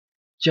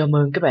Chào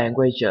mừng các bạn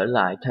quay trở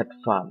lại thạch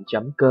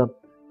phạm.com.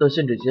 Tôi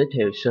xin được giới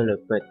thiệu sơ lược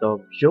về tôi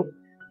một chút.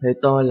 Thì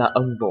tôi là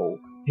Ân Vũ,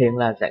 hiện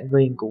là giảng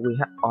viên của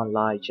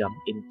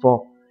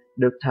Qhonline.info,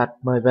 được Thạch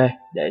mời về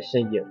để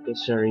xây dựng cái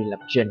serie lập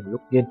trình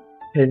plugin.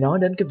 Thì nói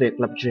đến cái việc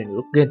lập trình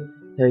plugin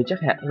thì chắc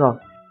hẳn rồi,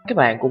 các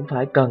bạn cũng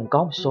phải cần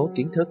có một số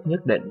kiến thức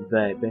nhất định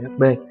về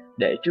PHP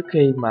để trước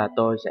khi mà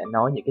tôi sẽ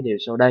nói những cái điều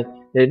sau đây.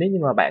 Thì nếu như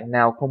mà bạn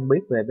nào không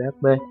biết về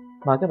PHP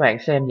mà các bạn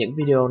xem những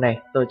video này,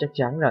 tôi chắc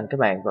chắn rằng các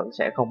bạn vẫn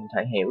sẽ không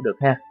thể hiểu được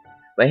ha.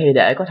 Vậy thì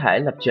để có thể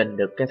lập trình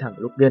được cái thằng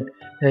plugin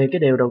thì cái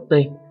điều đầu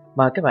tiên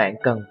mà các bạn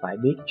cần phải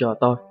biết cho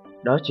tôi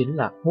đó chính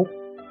là hook,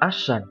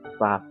 action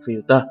và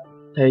filter.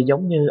 Thì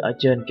giống như ở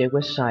trên cái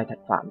website thạch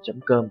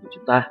phạm.com của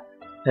chúng ta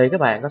thì các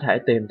bạn có thể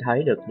tìm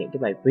thấy được những cái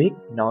bài viết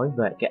nói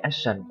về cái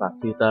action và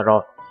filter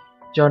rồi.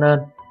 Cho nên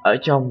ở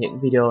trong những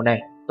video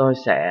này tôi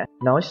sẽ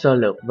nói sơ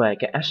lược về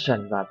cái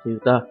action và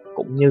filter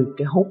cũng như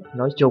cái hook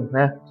nói chung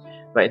ha.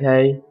 Vậy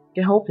thì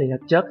cái hook thì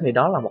thực chất thì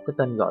đó là một cái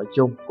tên gọi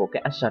chung của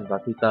cái action và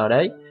filter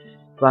đấy.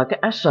 Và cái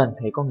action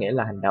thì có nghĩa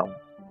là hành động,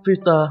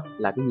 filter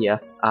là cái gì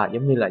ạ?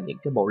 Giống như là những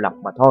cái bộ lọc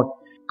mà thôi.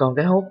 Còn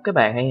cái hook các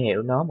bạn hãy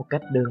hiểu nó một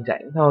cách đơn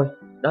giản thôi.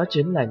 Đó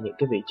chính là những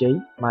cái vị trí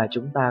mà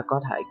chúng ta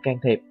có thể can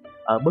thiệp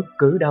ở bất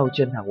cứ đâu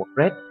trên thằng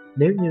WordPress.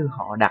 Nếu như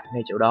họ đặt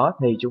ngay chỗ đó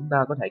thì chúng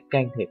ta có thể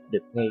can thiệp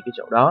được ngay cái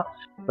chỗ đó.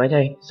 Vậy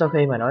thì sau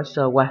khi mà nói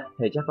sơ qua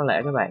thì chắc có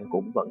lẽ các bạn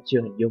cũng vẫn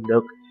chưa hình dung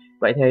được.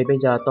 Vậy thì bây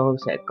giờ tôi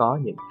sẽ có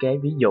những cái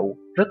ví dụ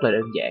rất là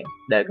đơn giản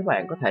để các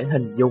bạn có thể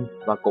hình dung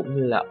và cũng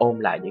như là ôn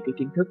lại những cái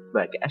kiến thức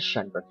về cái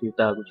action và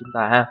filter của chúng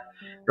ta ha.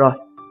 Rồi,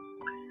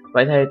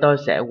 vậy thì tôi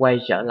sẽ quay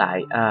trở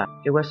lại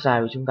cái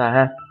website của chúng ta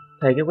ha.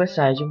 Thì cái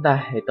website chúng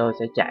ta thì tôi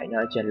sẽ chạy nó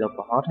ở trên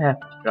localhost ha.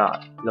 Rồi,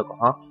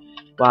 localhost.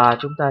 Và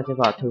chúng ta sẽ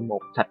vào thư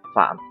mục thạch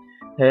phạm.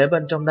 Thì ở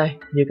bên trong đây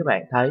như các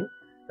bạn thấy,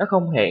 nó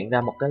không hiện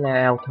ra một cái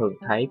layout thường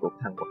thấy của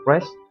thằng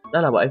WordPress.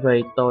 Đó là bởi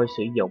vì tôi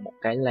sử dụng một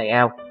cái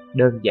layout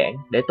đơn giản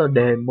để tôi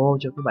demo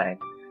cho các bạn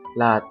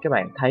là các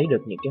bạn thấy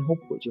được những cái hook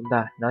của chúng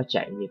ta nó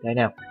chạy như thế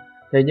nào.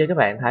 Thì như các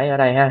bạn thấy ở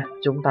đây ha,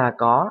 chúng ta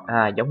có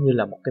giống như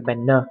là một cái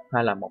banner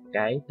hay là một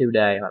cái tiêu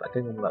đề hoặc là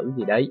cái ngôn ngữ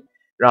gì đấy.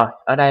 Rồi,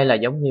 ở đây là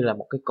giống như là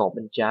một cái cột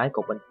bên trái,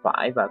 cột bên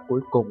phải và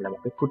cuối cùng là một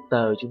cái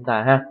footer của chúng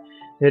ta ha.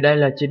 Thì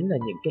đây chính là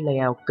những cái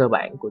layout cơ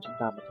bản của chúng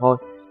ta mà thôi.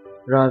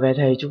 Rồi vậy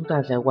thì chúng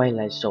ta sẽ quay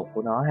lại sụt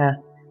của nó ha.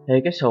 Thì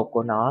cái sụt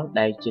của nó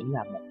đây chính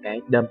là một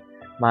cái DOM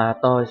mà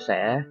tôi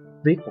sẽ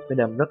viết một cái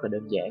DOM rất là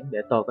đơn giản để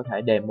tôi có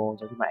thể demo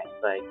cho các bạn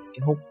về những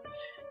cái hook.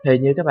 Thì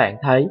như các bạn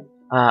thấy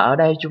ở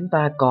đây chúng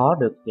ta có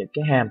được những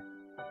cái hàm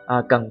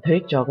cần thiết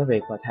cho cái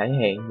việc mà thể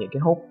hiện những cái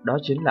hook, đó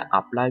chính là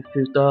apply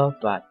filter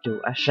và do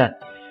action.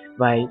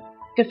 Vậy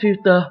cái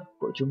filter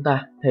của chúng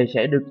ta thì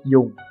sẽ được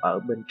dùng ở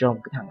bên trong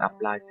cái thằng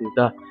apply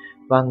filter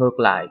và ngược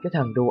lại cái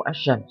thằng do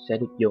action sẽ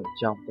được dùng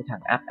trong cái thằng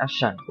add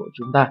action của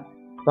chúng ta.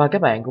 Và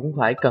các bạn cũng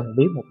phải cần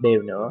biết một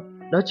điều nữa,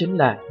 đó chính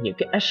là những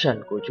cái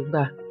action của chúng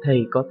ta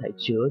thì có thể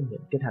chứa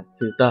những cái thằng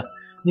filter,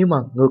 nhưng mà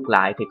ngược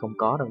lại thì không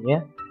có đâu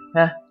nhé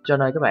ha. Cho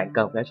nên các bạn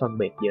cần phải phân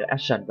biệt giữa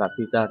action và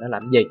filter nó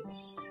làm gì.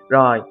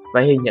 Rồi,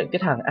 vậy thì những cái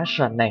thằng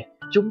action này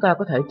chúng ta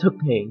có thể thực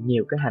hiện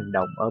nhiều cái hành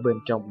động ở bên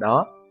trong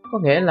đó. Có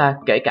nghĩa là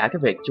kể cả cái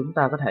việc chúng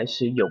ta có thể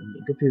sử dụng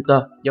những cái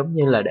filter giống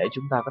như là để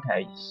chúng ta có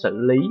thể xử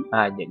lý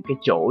những cái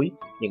chuỗi,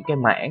 những cái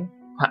mảng,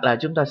 hoặc là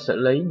chúng ta xử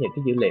lý những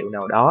cái dữ liệu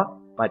nào đó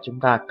mà chúng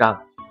ta cần.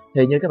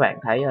 Thì như các bạn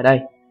thấy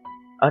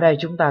ở đây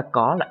chúng ta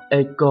có là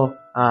echo,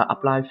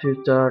 apply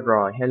filter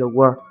rồi hello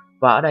world.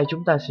 Và ở đây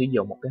chúng ta sử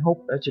dụng một cái hook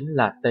đó chính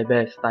là tb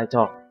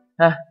title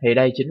ha. Thì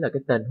đây chính là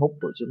cái tên hook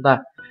của chúng ta.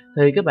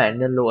 Thì các bạn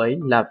nên lưu ý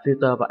là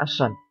filter và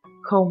action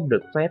không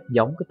được phép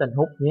giống cái tên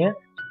hook nhé.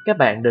 Các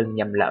bạn đừng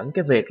nhầm lẫn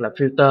cái việc là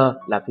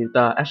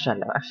filter, action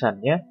là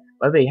action nhé.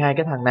 Bởi vì hai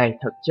cái thằng này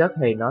thực chất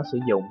thì nó sử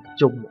dụng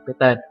chung một cái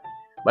tên.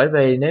 Bởi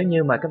vì nếu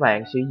như mà các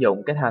bạn sử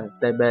dụng cái thằng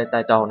tb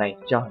title này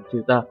cho thằng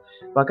filter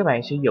và các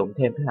bạn sử dụng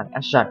thêm cái thằng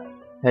action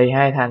thì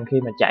hai thằng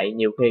khi mà chạy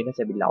nhiều khi nó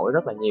sẽ bị lỗi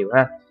rất là nhiều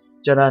ha.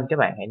 Cho nên các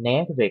bạn hãy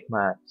né cái việc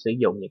mà sử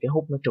dụng những cái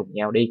hook nó trùng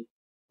nhau đi.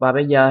 Và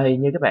bây giờ thì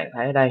như các bạn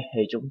thấy ở đây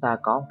thì chúng ta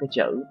có một cái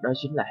chữ đó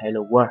chính là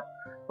hello world.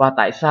 Và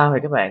tại sao thì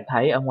các bạn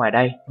thấy ở ngoài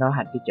đây nó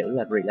thành cái chữ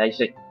là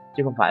related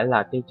chứ không phải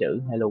là cái chữ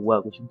hello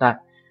world của chúng ta.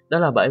 Đó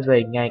là bởi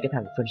vì ngay cái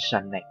thằng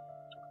function này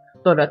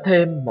tôi đã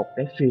thêm một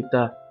cái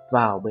filter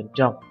vào bên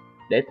trong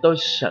để tôi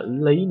xử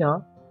lý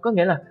nó. Có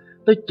nghĩa là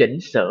tôi chỉnh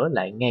sửa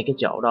lại ngay cái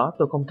chỗ đó.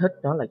 Tôi không thích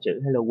nó là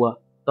chữ hello world,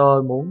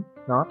 tôi muốn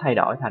nó thay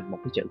đổi thành một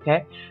cái chữ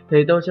khác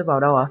thì tôi sẽ vào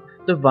đâu ạ?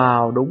 Tôi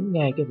vào đúng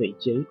ngay cái vị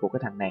trí của cái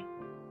thằng này,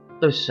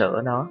 tôi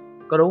sửa nó,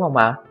 có đúng không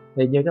ạ?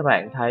 Thì như các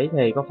bạn thấy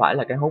thì có phải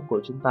là cái hook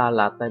của chúng ta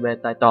là tb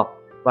title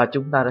và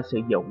chúng ta đã sử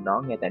dụng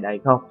nó ngay tại đây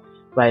không?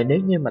 Vậy nếu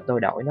như mà tôi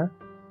đổi nó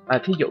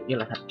thí dụ như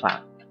là thạch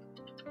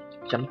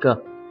phạm.com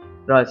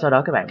rồi sau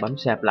đó các bạn bấm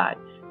save lại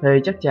thì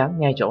chắc chắn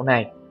ngay chỗ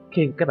này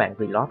khi các bạn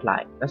reload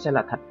lại nó sẽ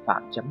là thạch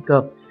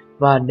phạm.com.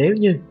 Và nếu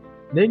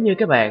như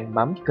các bạn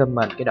bấm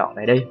comment cái đoạn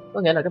này đi,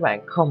 có nghĩa là các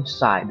bạn không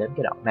xài đến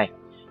cái đoạn này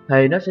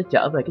thì nó sẽ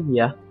trở về cái gì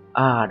ạ?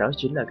 Đó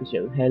chính là cái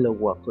chữ hello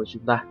world của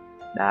chúng ta.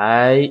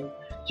 Đấy,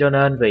 Cho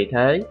nên vì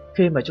thế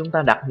khi mà chúng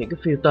ta đặt những cái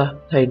filter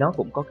thì nó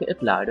cũng có cái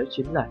ích lợi, đó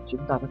chính là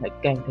chúng ta có thể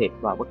can thiệp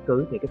vào bất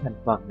cứ những cái thành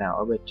phần nào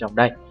ở bên trong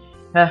đây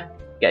ha.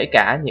 Kể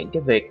cả những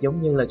cái việc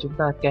giống như là chúng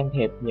ta can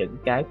thiệp những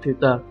cái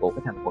filter của cái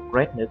thằng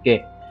WordPress nữa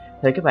kìa.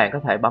 Thì các bạn có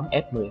thể bấm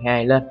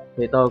F12 lên,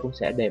 thì tôi cũng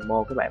sẽ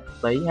demo các bạn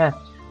một tí ha.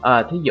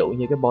 Thí dụ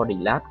như cái body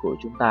lab của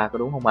chúng ta, có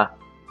đúng không ạ?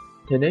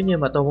 Thì nếu như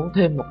mà tôi muốn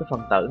thêm một cái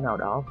phần tử nào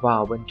đó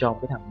vào bên trong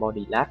cái thằng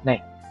body lab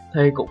này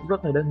thì cũng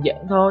rất là đơn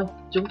giản thôi.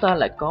 Chúng ta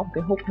lại có một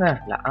cái hook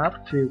ha, là add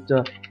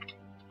filter.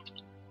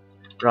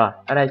 Rồi,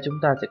 ở đây chúng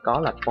ta sẽ có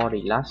là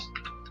body lab.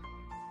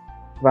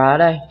 Và ở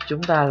đây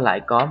chúng ta lại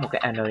có một cái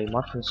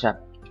anonymous function.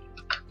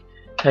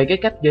 Thì cái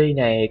cách ghi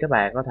này các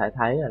bạn có thể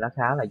thấy là nó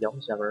khá là giống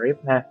JavaScript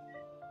ha.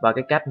 Và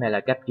cái cách này là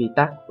cách ghi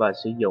tắt và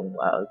sử dụng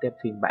ở cái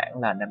phiên bản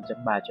là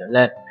 5.3 trở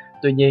lên.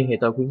 Tuy nhiên thì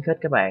tôi khuyến khích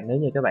các bạn, nếu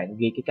như các bạn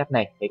ghi cái cách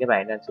này thì các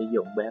bạn nên sử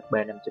dụng PHP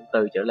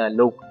 5.4 trở lên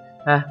luôn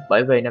ha.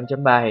 Bởi vì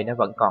 5.3 thì nó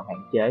vẫn còn hạn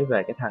chế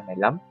về cái thằng này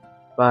lắm.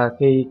 Và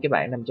khi cái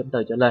bản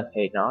 5.4 trở lên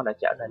thì nó đã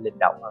trở nên linh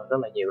động hơn rất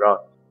là nhiều rồi.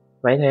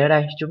 Vậy thì ở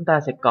đây chúng ta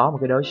sẽ có một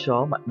cái đối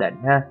số mặc định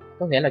ha.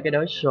 Có nghĩa là cái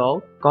đối số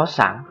có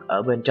sẵn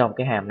ở bên trong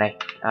cái hàm này.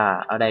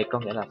 Ở đây có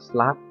nghĩa là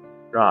slash.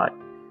 Rồi,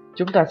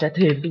 chúng ta sẽ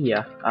thêm cái gì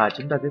ạ?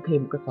 Chúng ta sẽ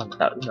thêm một cái phần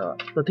tử nữa.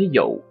 Tôi thí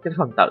dụ cái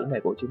phần tử này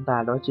của chúng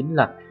ta đó chính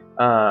là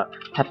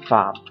thạch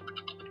phạm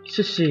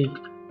serie.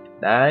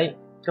 Đấy,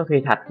 có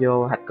khi thạch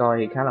vô thạch coi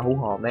thì khá là hú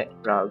hồn đấy.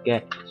 Rồi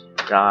ok.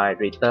 Rồi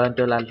return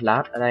cho lên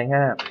lab ở đây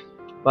ha.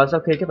 Và sau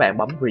khi các bạn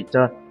bấm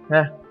return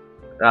ha.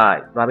 Rồi,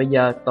 và bây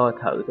giờ tôi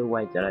thử tôi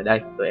quay trở lại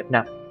đây, tôi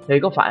F5. Thì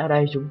có phải ở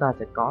đây chúng ta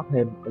sẽ có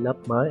thêm một cái lớp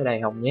mới ở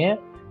đây không nhé?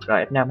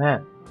 Rồi F5 ha.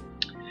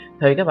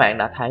 Thì các bạn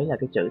đã thấy là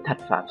cái chữ thạch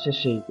phạm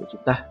serie của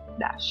chúng ta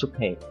đã xuất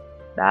hiện.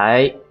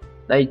 Đấy,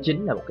 đây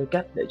chính là một cái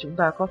cách để chúng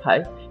ta có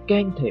thể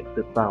can thiệp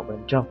được vào bên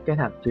trong cái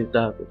thằng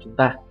filter của chúng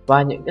ta.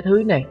 Và những cái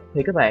thứ này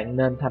thì các bạn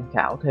nên tham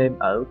khảo thêm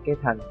ở cái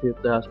thằng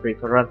filter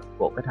reference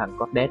của cái thằng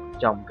Codex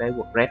trong cái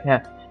WordPress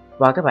ha.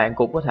 Và các bạn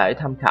cũng có thể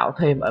tham khảo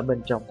thêm ở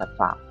bên trong thạch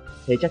phạm.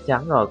 Thì chắc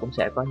chắn rồi cũng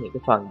sẽ có những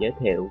cái phần giới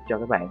thiệu cho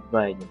các bạn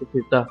về những cái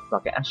filter và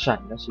cái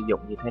action nó sử dụng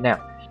như thế nào.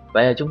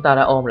 Vậy là chúng ta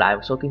đã ôn lại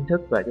một số kiến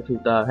thức về cái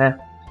filter ha.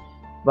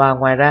 Và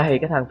ngoài ra thì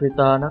cái thằng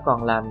filter nó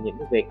còn làm những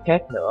cái việc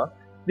khác nữa.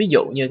 Ví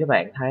dụ như các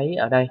bạn thấy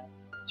ở đây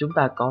chúng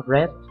ta có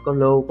red, có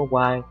blue, có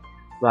white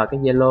và cái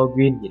yellow,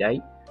 green gì đấy.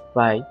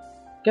 Vậy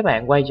các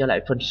bạn quay trở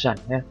lại function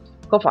ha.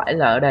 Có phải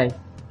là ở đây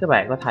các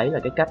bạn có thấy là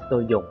cái cách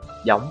tôi dùng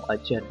giống ở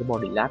trên cái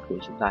body lab của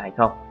chúng ta hay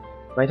không?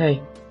 Vậy thì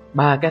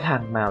ba cái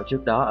thằng màu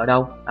trước đó ở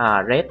đâu?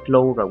 Red,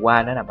 blue rồi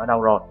white nó nằm ở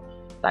đâu rồi?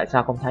 Tại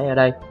sao không thấy ở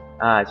đây?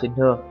 Xin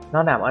thưa,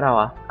 nó nằm ở đâu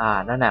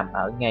ạ? Nó nằm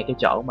ở ngay cái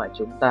chỗ mà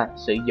chúng ta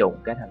sử dụng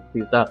cái thằng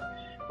filter.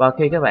 Và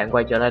khi các bạn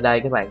quay trở lại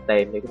đây các bạn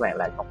tìm thì các bạn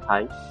lại không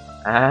thấy.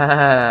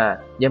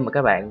 Nhưng mà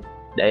các bạn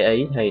để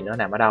ý thì nó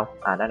nằm ở đâu?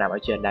 Nó nằm ở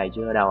trên đây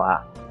chứ ở đâu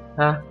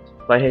ha.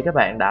 Vậy thì các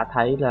bạn đã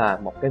thấy là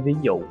một cái ví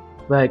dụ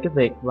về cái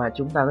việc mà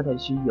chúng ta có thể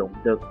sử dụng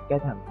được cái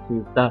thằng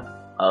filter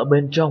ở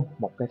bên trong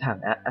một cái thằng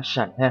add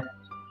action ha.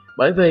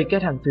 Bởi vì cái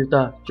thằng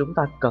filter chúng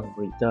ta cần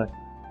return,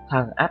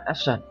 thằng add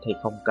action thì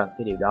không cần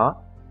cái điều đó.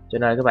 Cho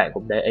nên các bạn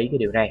cũng để ý cái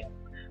điều này.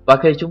 Và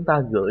khi chúng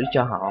ta gửi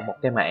cho họ một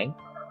cái mảng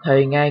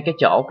thì ngay cái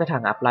chỗ cái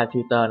thằng apply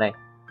filter này,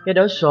 cái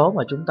đối số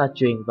mà chúng ta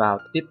truyền vào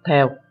tiếp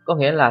theo, có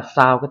nghĩa là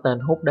sau cái tên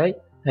hook đấy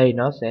thì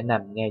nó sẽ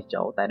nằm ngay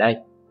chỗ tại đây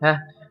ha.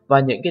 Và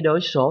những cái đối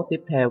số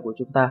tiếp theo của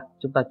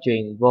chúng ta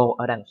truyền vô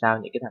ở đằng sau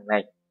những cái thằng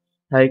này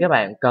thì các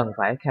bạn cần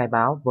phải khai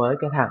báo với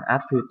cái thằng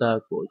add filter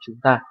của chúng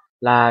ta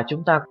là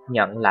chúng ta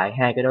nhận lại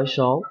hai cái đối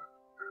số.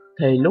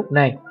 Thì lúc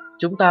này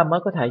chúng ta mới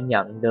có thể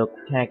nhận được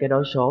hai cái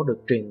đối số được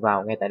truyền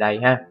vào ngay tại đây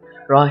ha.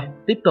 Rồi,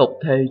 tiếp tục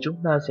thì chúng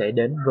ta sẽ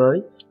đến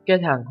với cái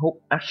thằng hook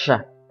action.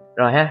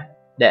 Rồi ha,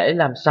 để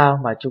làm sao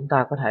mà chúng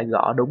ta có thể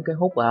gõ đúng cái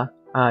hook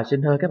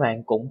xin thưa các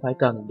bạn cũng phải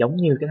cần giống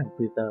như cái thằng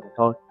filter mà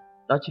thôi.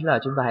 Đó chính là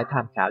chúng ta hãy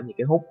tham khảo những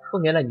cái hook, có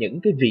nghĩa là những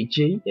cái vị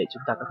trí để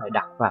chúng ta có thể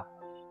đặt vào.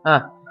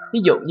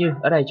 Ví dụ như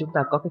ở đây chúng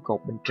ta có cái cột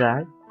bên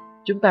trái,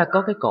 chúng ta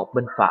có cái cột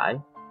bên phải,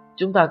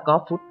 chúng ta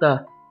có footer.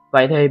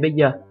 Vậy thì bây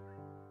giờ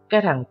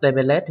cái thằng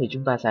template thì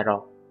chúng ta xài rồi,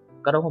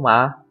 có đúng không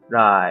ạ?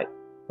 Rồi,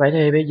 vậy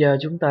thì bây giờ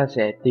chúng ta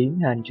sẽ tiến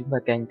hành chúng ta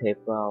can thiệp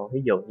vào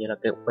ví dụ như là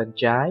cái bên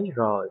trái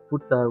rồi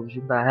footer của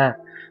chúng ta ha.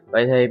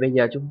 Vậy thì bây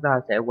giờ chúng ta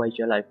sẽ quay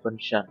trở lại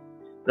function.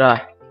 Rồi,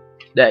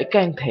 để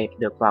can thiệp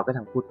được vào cái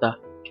thằng footer,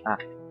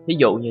 ví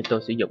dụ như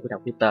tôi sử dụng cái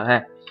thằng footer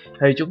ha,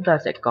 thì chúng ta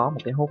sẽ có một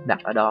cái hook đặt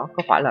ở đó,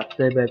 có phải là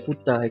tb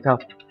footer hay không?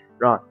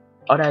 Rồi,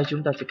 ở đây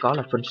chúng ta sẽ có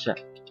là function,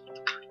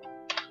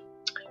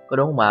 có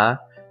đúng không ạ?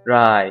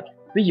 Rồi,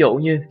 ví dụ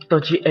như tôi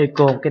chỉ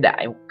echo một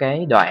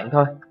cái đoạn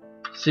thôi.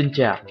 Xin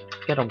chào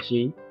các đồng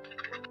chí.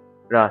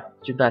 Rồi,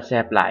 chúng ta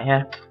save lại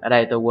ha. Ở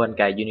đây tôi quên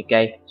cài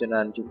Unicode cho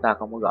nên chúng ta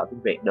không có gọi tiếng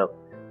Việt được.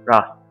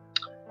 Rồi,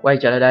 quay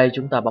trở lại đây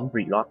chúng ta bấm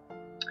reload.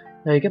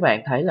 Thì các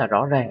bạn thấy là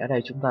rõ ràng ở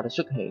đây chúng ta đã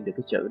xuất hiện được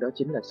cái chữ đó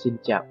chính là xin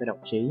chào các đồng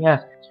chí ha.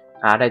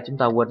 Ở đây chúng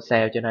ta quên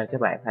save cho nên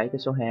các bạn thấy cái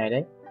số 2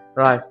 đấy.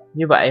 Rồi,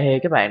 như vậy thì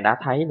các bạn đã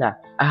thấy là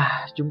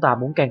chúng ta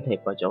muốn can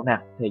thiệp vào chỗ nào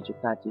thì chúng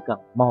ta chỉ cần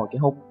moi cái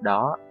hook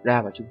đó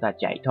ra và chúng ta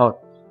chạy thôi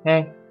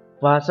ha.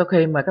 Và sau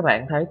khi mà các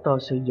bạn thấy tôi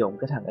sử dụng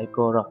cái thằng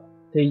echo rồi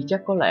thì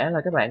chắc có lẽ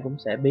là các bạn cũng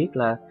sẽ biết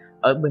là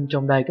ở bên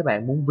trong đây các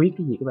bạn muốn viết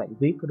cái gì các bạn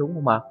viết, có đúng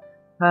không ạ?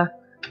 Ha,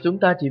 chúng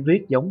ta chỉ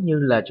viết giống như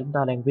là chúng ta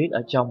đang viết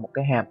ở trong một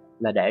cái hàm,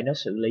 là để nó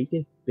xử lý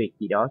cái việc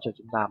gì đó cho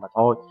chúng ta mà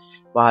thôi.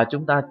 Và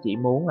chúng ta chỉ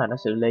muốn là nó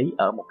xử lý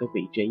ở một cái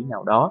vị trí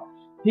nào đó.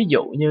 Ví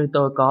dụ như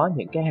tôi có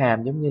những cái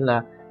hàm giống như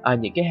là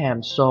những cái hàm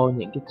show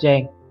những cái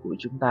trang của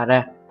chúng ta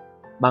ra,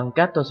 bằng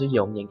cách tôi sử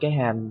dụng những cái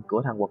hàm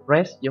của thằng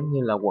WordPress giống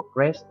như là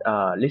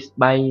WordPress list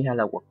page hay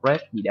là WordPress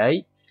gì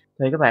đấy.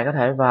 Thì các bạn có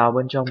thể vào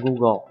bên trong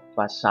Google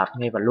và search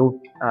ngay và luôn,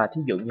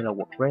 thí dụ như là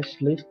WordPress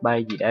list page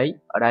gì đấy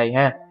ở đây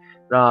ha.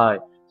 Rồi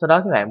sau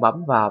đó các bạn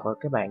bấm vào và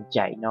các bạn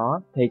chạy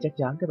nó, thì chắc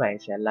chắn các bạn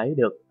sẽ lấy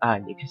được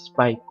những cái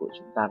space của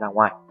chúng ta ra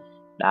ngoài.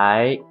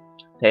 Đấy,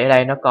 thì ở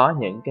đây nó có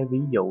những cái ví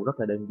dụ rất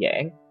là đơn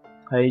giản.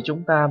 Thì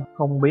chúng ta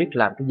không biết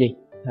làm cái gì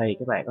thì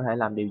các bạn có thể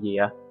làm điều gì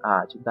ạ?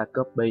 Chúng ta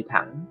copy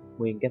thẳng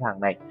nguyên cái thằng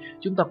này,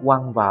 chúng ta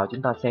quăng vào,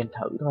 chúng ta xem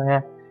thử thôi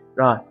ha.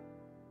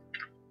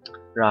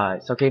 Rồi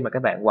sau khi mà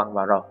các bạn quăng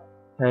vào rồi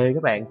thì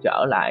các bạn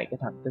trở lại cái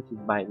thành tích trình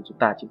bày của chúng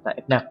ta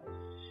F5,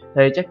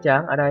 thì chắc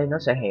chắn ở đây nó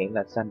sẽ hiện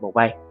là sample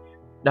page.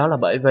 Đó là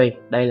bởi vì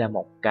đây là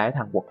một cái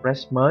thằng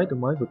WordPress mới tôi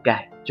mới vừa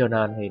cài, cho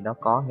nên thì nó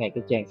có ngay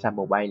cái trang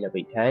sample page là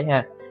vì thế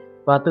ha.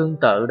 Và tương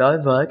tự đối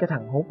với cái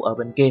thằng hook ở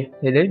bên kia,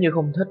 thì nếu như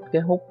không thích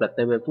cái hook là tb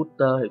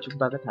footer thì chúng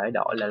ta có thể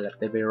đổi lại là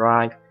tb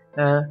right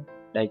ha.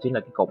 Đây chính là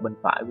cái cột bên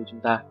phải của chúng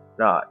ta.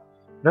 Rồi,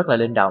 rất là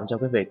linh động trong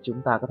cái việc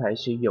chúng ta có thể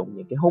sử dụng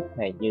những cái hook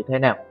này như thế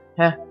nào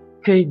ha.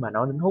 Khi mà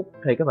nói đến hook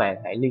thì các bạn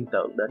hãy liên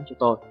tưởng đến cho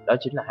tôi, đó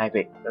chính là hai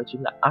việc, đó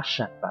chính là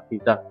action và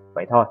filter.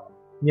 Vậy thôi.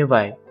 Như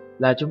vậy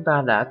là chúng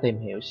ta đã tìm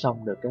hiểu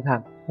xong được cái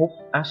thằng hook,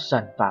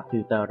 action và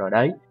filter rồi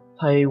đấy.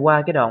 Thì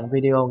qua cái đoạn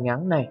video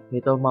ngắn này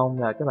thì tôi mong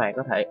là các bạn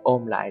có thể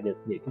ôm lại được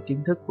những cái kiến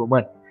thức của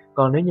mình.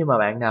 Còn nếu như mà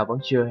bạn nào vẫn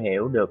chưa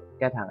hiểu được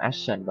cái thằng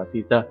action và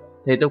filter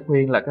thì tôi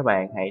khuyên là các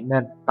bạn hãy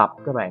nên tập,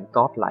 các bạn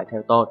code lại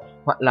theo tôi,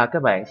 hoặc là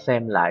các bạn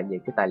xem lại những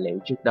cái tài liệu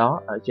trước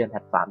đó ở trên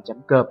thạch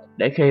phạm.com,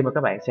 để khi mà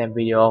các bạn xem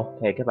video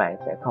thì các bạn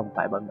sẽ không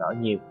phải bỡ ngỡ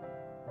nhiều.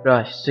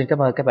 Rồi, xin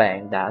cảm ơn các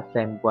bạn đã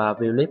xem qua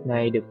video clip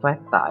này được phát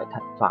tại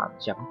thạch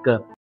phạm.com.